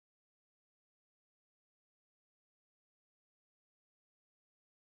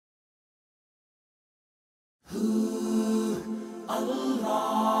আসসালামু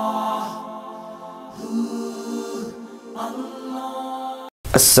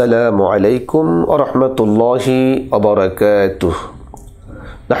আলাইকুম ওয়া রাহমাতুল্লাহি ওয়া বারাকাতুহু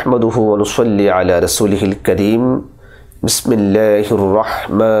নাহমাদুহু ওয়া নুসাল্লি আলা রাসূলিহিল কারীম বিসমিল্লাহির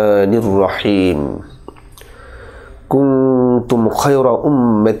রাহমানির রহিম কুনতুম খায়রা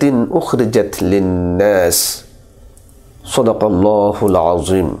উম্মাতিন উখরিজাত লিন-নাস সাদাকাল্লাহুল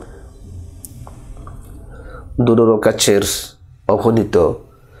আযীম। দূর কাছের অগণিত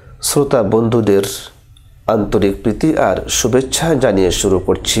শ্রোতা বন্ধুদের আন্তরিক প্রীতি আর শুভেচ্ছা জানিয়ে শুরু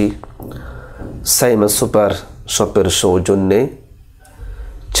করছি সাইমা সুপার শপের সৌজন্যে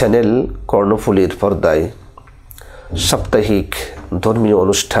চ্যানেল কর্ণফুলির পর্দায় সাপ্তাহিক ধর্মীয়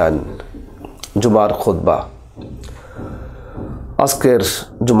অনুষ্ঠান জুমার খুতবা। আজকের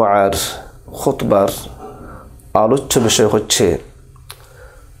জুমার খুতবার আলোচ্য বিষয় হচ্ছে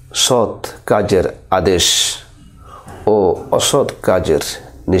সৎ কাজের আদেশ ও অসৎ কাজের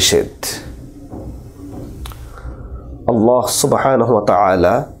নিষেধ। আল্লাহ সুবহানাহু ওয়া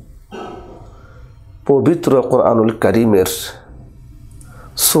তাআলা পবিত্র কোরআনুল কারীমের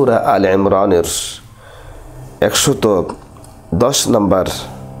সূরা আল ইমরানের 110 নম্বর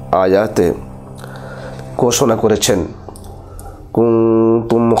আয়াতে ঘোষণা করেছেন,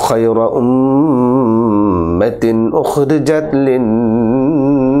 কুনতুম খায়রা উম্মাতিন উখরিজাত লিন-নাস,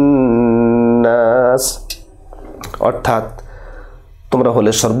 অর্থাৎ তোমরা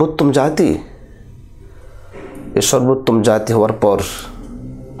হলে সর্বোত্তম জাতি। এই সর্বোত্তম জাতি হওয়ার পর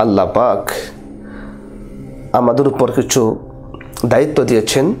আল্লাহ পাক আমাদের উপর কিছু দায়িত্ব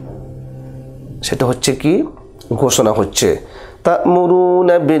দিয়েছেন। সেটা হচ্ছে কি, ঘোষণা হচ্ছে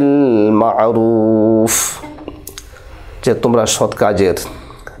তা'মুরুনা বিল মা'রুফ, যে তোমরা সৎ কাজের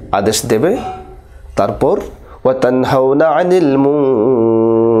আদেশ দেবে। তারপর ওয়া তানহাউনা আনিল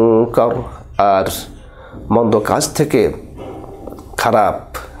মুনকার, আর মন্দ কাজ থেকে, খারাপ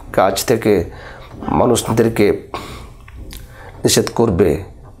কাজ থেকে মানুষদেরকে নিষেধ করবে,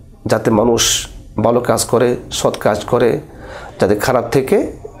 যাতে মানুষ ভালো কাজ করে, সৎ কাজ করে, যাতে খারাপ থেকে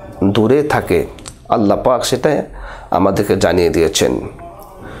দূরে থাকে। আল্লাহ পাক সেটা আমাদেরকে জানিয়ে দিয়েছেন।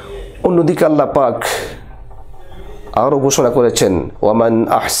 অন্যদিকে আল্লাহ পাক আরও ঘোষণা করেছেন, ওয়ামান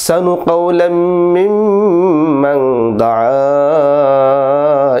আহসানু কাওলাম মিম্মান দাআ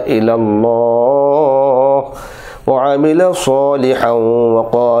ইলাল্লাহ وعمل صالحا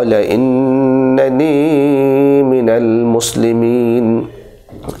وقال إنني من المسلمين।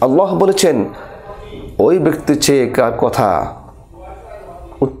 আল্লাহ বলেছেন, ওই ব্যক্তি চেয়ে কার কথা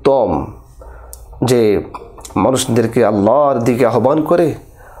উত্তম, যে মানুষদেরকে আল্লাহর দিকে আহ্বান করে,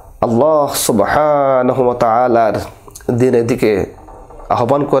 আল্লাহ সুবহানাহু ওয়া তাআলার দ্বীনের দিকে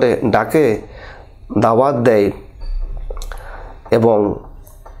আহ্বান করে, ডাকে, দাওয়াত দেয় এবং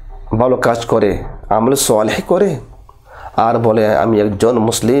ভালো কাজ করে, আমল সালেহ করে, আর বলে আমি একজন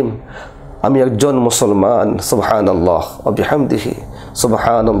মুসলিম, আমি একজন মুসলমান। সুবহানাল্লাহ ওয়া বিহামদিহি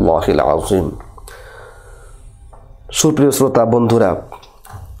সুবহানাল্লাহিল আযীম। সুপ্রিয় শ্রোতা বন্ধুরা,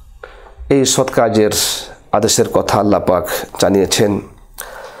 এই সৎ কাজের আদেশের কথা আল্লাহ পাক জানিয়েছেন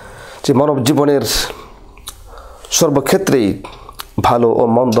যে মানব জীবনের সর্বক্ষেত্রেই ভালো ও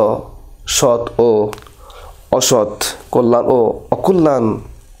মন্দ, সৎ ও অসৎ, কল্যাণ ও অকল্যাণ,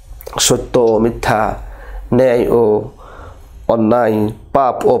 সত্য ও মিথ্যা, ন্যায় ও অন্যায়,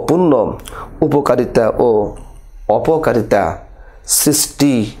 পাপ ও পুণ্য, উপকারিতা ও অপকারিতা,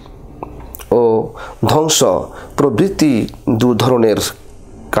 সৃষ্টি ও ধ্বংস প্রভৃতি দু ধরনের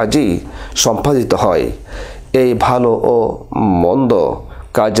কাজই সম্পাদিত হয়। এই ভালো ও মন্দ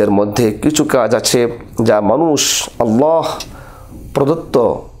কাজের মধ্যে কিছু কাজ আছে যা মানুষ আল্লাহ প্রদত্ত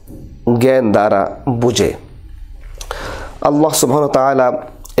জ্ঞান দ্বারা বুঝে। আল্লাহ সুবহানাহু ওয়া তাআলা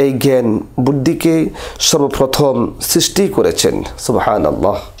এই জ্ঞান বুদ্ধিকে সর্বপ্রথম সৃষ্টি করেছেন।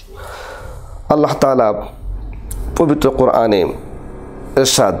 সুবহানাল্লাহ। আল্লাহ তাআলা পবিত্র কোরআনে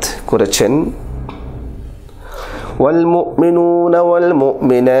ইরশাদ করেছেন, ওয়াল মুমিনুনা ওয়াল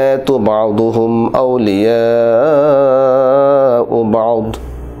মুমিনাতু বা'দুহুম আউলিয়াউ বা'দ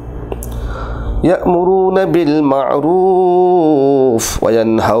ইয়া'মুরুনা বিল মা'রুফ ওয়া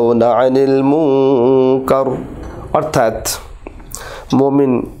ইয়ানহাউনা আনিল মুনকার, অর্থাৎ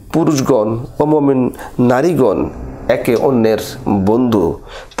মুমিন পুরুষগণ ও মুমিন নারীগণ একে অন্যের বন্ধু।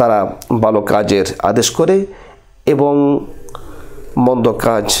 তারা ভালো কাজের আদেশ করে এবং মন্দ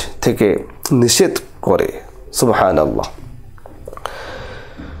কাজ থেকে নিষেধ করে। সুবহানাল্লাহ।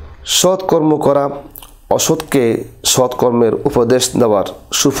 সৎকর্ম করা, অসৎকে সৎকর্মের উপদেশ দেওয়ার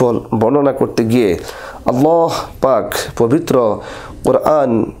সুফল বর্ণনা করতে গিয়ে আল্লাহ পাক পবিত্র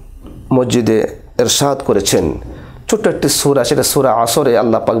কোরআন মজিদে ইরশাদ করেছেন, ছোট্ট একটি সূরা, সেটা সূরা আসরে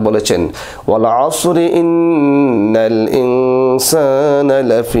আল্লাহ পাক বলেছেন ওয়াল আসরি ইন্নাল ইনসানা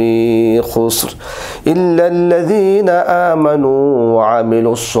লাফি খুসর ইল্লাল্লাযীনা আমানু ওয়া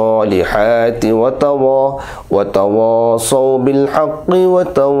আমিলুস সলিহাতি ওয়া তাওয়াসাউ বিল হাক্কি ওয়া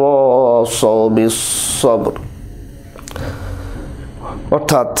তাওয়াসাউ বিস সবর।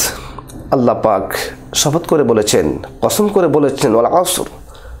 অর্থাৎ আল্লাহ পাক শপথ করে বলেছেন, কসম করে বলেছেন ওয়াল আসর,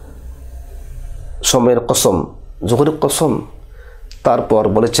 সময়ের কসম, জোহরের কসম, তারপর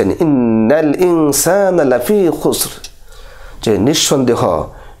বলেছেন ইন্নাল ইনসানা লাফি খুসর, যে নিঃসন্দেহ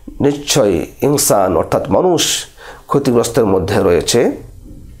নিশ্চয় ইনসান অর্থাৎ মানুষ ক্ষতিগ্রস্তের মধ্যে রয়েছে।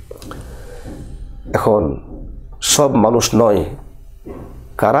 এখন সব মানুষ নয়,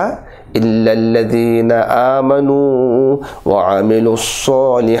 কারা? ইল্লাল্লাযীনা আমানু ওয়া আমিলুস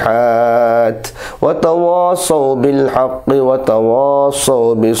সলিহাত ওয়া তাওয়াসাউ বিল হাক্কি ওয়া তাওয়াসাউ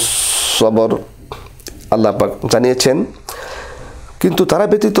বিস সবর। আল্লাহ পাক জানিয়েছেন কিন্তু তারা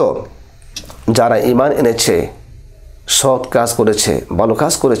ব্যতীত যারা ঈমান এনেছে, সৎ কাজ করেছে, ভালো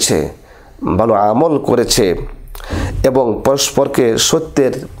কাজ করেছে, ভালো আমল করেছে এবং পরস্পরকে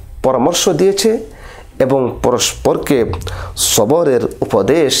সত্যের পরামর্শ দিয়েছে এবং পরস্পরকে সবরের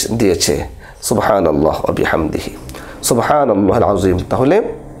উপদেশ দিয়েছে। সুবহানাল্লাহ ওয়া বিহামদিহি সুবহানাল্লাহুল আযীম। তাহলে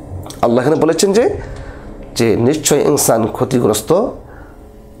আল্লাহ এখানে বলেছেন যে নিশ্চয় ইনসান ক্ষতিগ্রস্ত,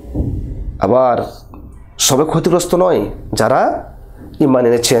 আবার সবে ক্ষতিগ্রস্ত নয়, যারা ঈমান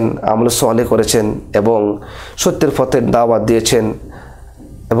এনেছেন, আমল সালেহ করেছেন এবং সত্যের পথে দাওয়াত দিয়েছেন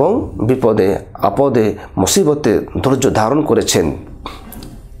এবং বিপদে আপদে মুসিবতে ধৈর্য ধারণ করেছেন,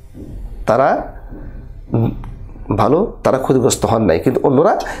 তারা ভালো, তারা ক্ষতিগ্রস্ত হন নাই, কিন্তু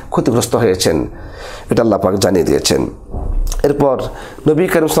অন্যরা ক্ষতিগ্রস্ত হয়েছেন, এটা আল্লাহ পাক জানিয়ে দিয়েছেন। এরপর নবী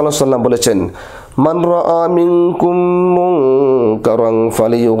করিম সাল্লাল্লাহু আলাইহি ওয়াসাল্লাম বলেছেন মান রাআ মিনকুম মুনকারান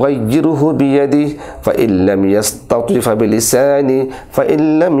ফালিয়ুগাইয়িরহু বিয়াদিহি ফাইন লাম ইস্তাতিফ বিলিসানি ফাইন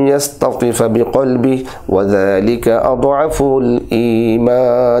লাম ইস্তাতিফ বিকলবিহি ওয়া যালিকা আদআফুল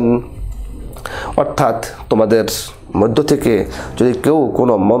ঈমান। অর্থাৎ তোমাদের মধ্য থেকে যদি কেউ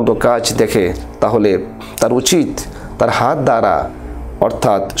কোনো মন্দ কাজ দেখে তাহলে তার উচিত তার হাত দ্বারা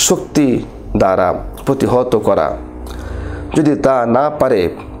অর্থাৎ শক্তি দ্বারা প্রতিহত করা। যদি তা না পারে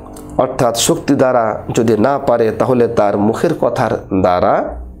অর্থাৎ শক্তি দ্বারা যদি না পারে তাহলে তার মুখের কথার দ্বারা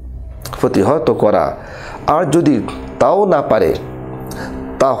প্রতিহত করা। আর যদি তাও না পারে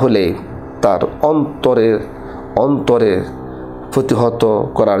তাহলে তার অন্তরে প্রতিহত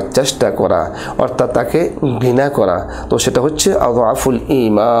করার চেষ্টা করা, অর্থাৎ তাকে ঘৃণা করা। তো সেটা হচ্ছে আযআফুল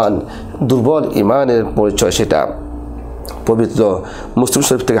ঈমান, দুর্বল ঈমানের পরিচয়। সেটা পবিত্র মুসলিম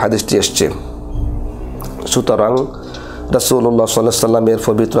শরীফ থেকে হাদিসটি এসছে। সুতরাং রাসূলুল্লাহ সাল্লাল্লাহু আলাইহি ওয়াসাল্লামের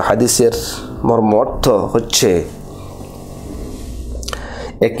পবিত্র হাদিসের মর্ম অর্থ হচ্ছে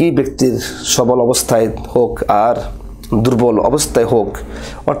একই ব্যক্তির সবল অবস্থায় হোক আর দুর্বল অবস্থায় হোক,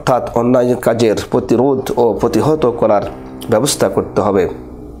 অর্থাৎ অন্যায় কাজের প্রতিরোধ ও প্রতিহত করার ব্যবস্থা করতে হবে।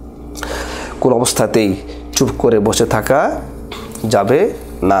 কোন অবস্থাতেই চুপ করে বসে থাকা যাবে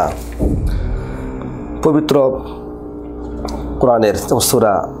না। পবিত্র কোরআনের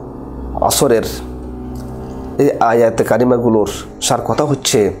সূরা আসরের এই আয়াতে কারিমাগুলোর সার কথা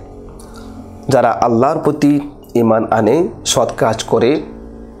হচ্ছে যারা আল্লাহর প্রতি ঈমান আনে, সৎ কাজ করে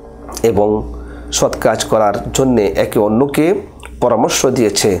এবং সৎ কাজ করার জন্যে একে অন্যকে পরামর্শ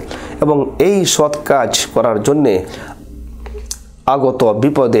দিয়েছে এবং এই সৎ কাজ করার জন্যে আগত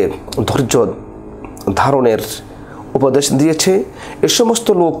বিপদে ধৈর্য ধারণের উপদেশ দিয়েছে, এ সমস্ত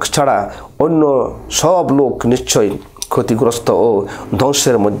লোক ছাড়া অন্য সব লোক নিশ্চয় ক্ষতিগ্রস্ত ও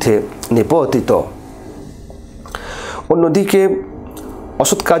ধ্বংসের মধ্যে নিপতিত। অন্যদিকে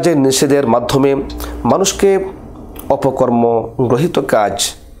অসৎ কাজের নিষেধের মাধ্যমে মানুষকে অপকর্ম, গ্রহীত কাজ,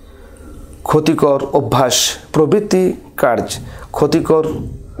 ক্ষতিকর অভ্যাস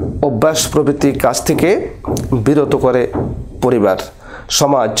প্রভৃতি কাজ থেকে বিরত করে পরিবার,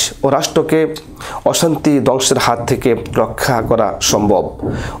 সমাজ ও রাষ্ট্রকে অশান্তি ধ্বংসের হাত থেকে রক্ষা করা সম্ভব।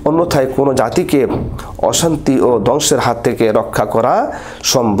 অন্যথায় কোনো জাতিকে অশান্তি ও ধ্বংসের হাত থেকে রক্ষা করা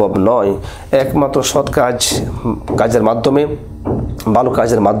সম্ভব নয়। একমাত্র সৎ কাজের মাধ্যমে, ভালো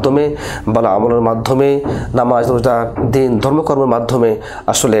কাজের মাধ্যমে, ভালো আমলের মাধ্যমে, নামাজ, রোজা, দিন, ধর্মকর্মের মাধ্যমে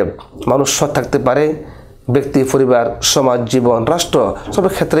আসলে মানুষ সৎ থাকতে পারে। ব্যক্তি, পরিবার, সমাজ, জীবন, রাষ্ট্র সব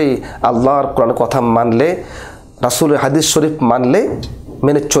ক্ষেত্রেই আল্লাহর কোরআনের কথা মানলে, রাসূলের হাদিস শরীফ মানলে,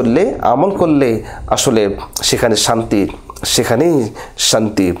 মেনে চললে, আমল করলে আসলে সেখানেই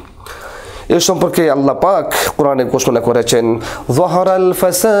শান্তি। এ সম্পর্কে আল্লাহ পাক কোরআনে ঘোষণা করেছেন যাহারাল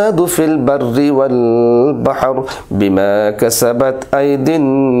ফাসাদু ফিল বাররি ওয়াল বাহর বিমা কাসাবাত আইদিন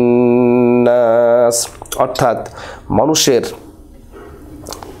নাস। অর্থাৎ মানুষের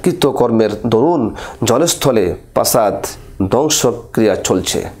কৃতকর্মের দরুন জলস্থলে পাসাদ ধ্বংসক্রিয়া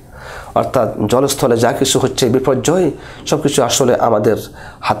চলছে। অর্থাৎ জলস্থলে যা কিছু হচ্ছে বিপর্যয়, সব কিছু আসলে আমাদের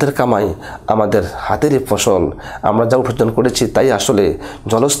হাতের কামাই, আমাদের হাতেরই ফসল। আমরা যা উপার্জন করেছি তাই আসলে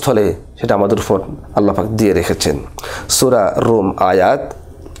জলস্থলে সেটা আমাদের উপর আল্লাহ পাক দিয়ে রেখেছেন। সূরা রুম আয়াত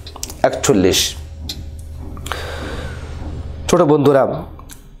 41। ছোট বন্ধুরা,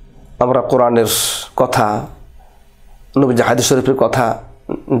 আমরা কোরআনের কথা, নবীজি হাদিস শরীফের কথা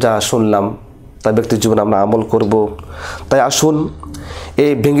যা শুনলাম তা ব্যক্তির জীবনে আমরা আমল করব। তাই আসুন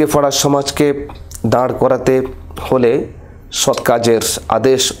এই ভেঙে পড়া সমাজকে দাঁড় করাতে হলে সৎ কাজের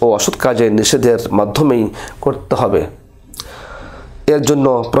আদেশ ও অসৎ কাজের নিষেধের মাধ্যমেই করতে হবে। এর জন্য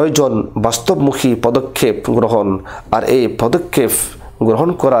প্রয়োজন বাস্তবমুখী পদক্ষেপ গ্রহণ। আর এই পদক্ষেপ গ্রহণ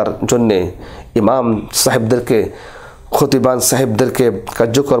করার জন্যে ইমাম সাহেবদেরকে, খতিবান সাহেবদেরকে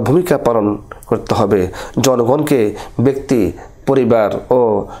কার্যকর ভূমিকা পালন করতে হবে। জনগণকে ব্যক্তি, পরিবার ও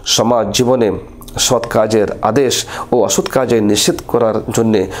সমাজ জীবনে সৎ কাজের আদেশ ও অসৎ কাজের নিষেধ করার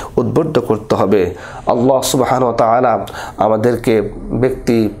জন্য উদ্বুদ্ধ করতে হবে। আল্লাহ সুবহানাহু ওয়া তাআলা আমাদেরকে,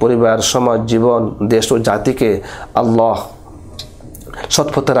 ব্যক্তি, পরিবার, সমাজ, জীবন, দেশ ও জাতিকে আল্লাহ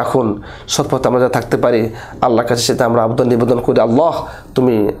সৎপথে রাখুন। সৎপথে আমরা যা থাকতে পারি আল্লাহর কাছে সেটা আমরা আবেদন নিবেদন করি, আল্লাহ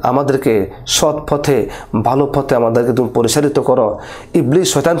তুমি আমাদেরকে সৎ পথে, ভালো পথে আমাদেরকে তুমি পরিচালিত করো। ইবলিস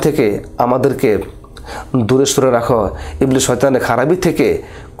শয়তান থেকে আমাদেরকে দূরে সরে রাখো। ইবলিস শয়তানের খারাপি থেকে,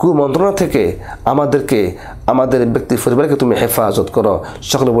 কুমন্ত্রণা থেকে আমাদেরকে, আমাদের ব্যক্তি পরিবারকে তুমি হেফাজত করো।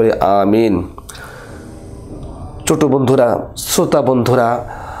 সকলে বলি আমিন। ছোট বন্ধুরা, শ্রোতা বন্ধুরা,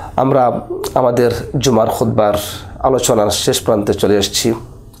 আমরা আমাদের জুমার খুতবার আলোচনার শেষ প্রান্তে চলে এসেছি।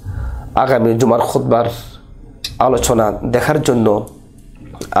 আগামী জুমার খুতবার আলোচনা দেখার জন্য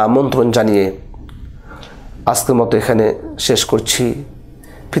আমন্ত্রণ জানিয়ে আজকের মতো এখানে শেষ করছি।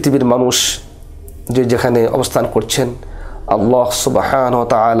 পৃথিবীর মানুষ যে যেখানে অবস্থান করছেন, আল্লাহ সুবহানাহু ওয়া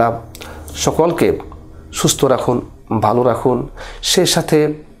তাআলা সকলকে সুস্থ রাখুন, ভালো রাখুন। সেই সাথে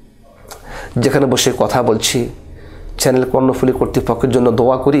যেখানে বসে কথা বলছি, চ্যানেল কর্ণফুলি কর্তৃপক্ষের জন্য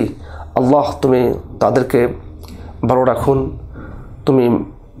দোয়া করি, আল্লাহ তুমি তাদেরকে ভালো রাখুন, তুমি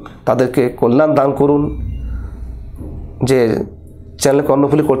তাদেরকে কল্যাণ দান করুন। যে চ্যানেল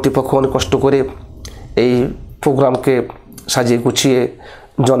কর্ণফুলি কর্তৃপক্ষ অনেক কষ্ট করে এই প্রোগ্রামকে সাজিয়ে গুছিয়ে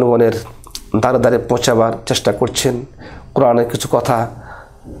জনগণের দ্বারে দ্বারে পৌঁছাবার চেষ্টা করছেন। কোরআনের কিছু কথা,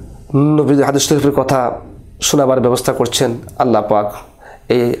 নবীর হাদিস শরীফের কথা শোনাবার ব্যবস্থা করছেন। আল্লাহ পাক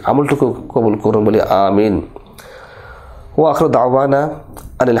এই আমলটুকু কবুল করুন বলি আমিন। ওয়া আখিরু দাওয়ানা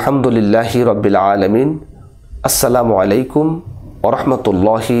আনিল হামদুলিল্লাহি রাব্বিল আলামিন। আসসালামু আলাইকুম ওয়া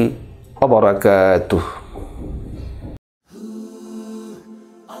রাহমাতুল্লাহি ওয়া বারাকাতুহু।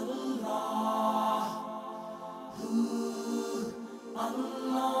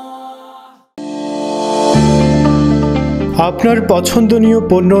 আপনার পছন্দনীয়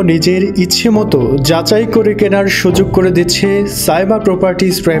পণ্য নিজের ইচ্ছে মতো যাচাই করে কেনার সুযোগ করে দিচ্ছে সাইমা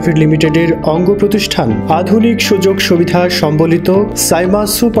প্রপার্টিজ প্রাইভেট লিমিটেডের অঙ্গ প্রতিষ্ঠান আধুনিক সুযোগ সুবিধা সম্বলিত সাইমা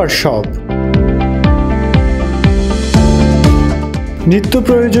সুপার শপ। নিত্য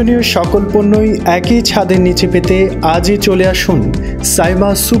প্রয়োজনীয় সকল পণ্যই একই ছাদের নিচে পেতে আজই চলে আসুন সাইমা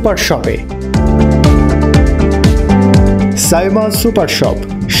সুপার শপে। সাইমা সুপার শপ,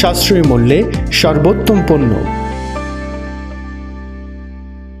 সাশ্রয়ী মূল্যে সর্বোত্তম পণ্য।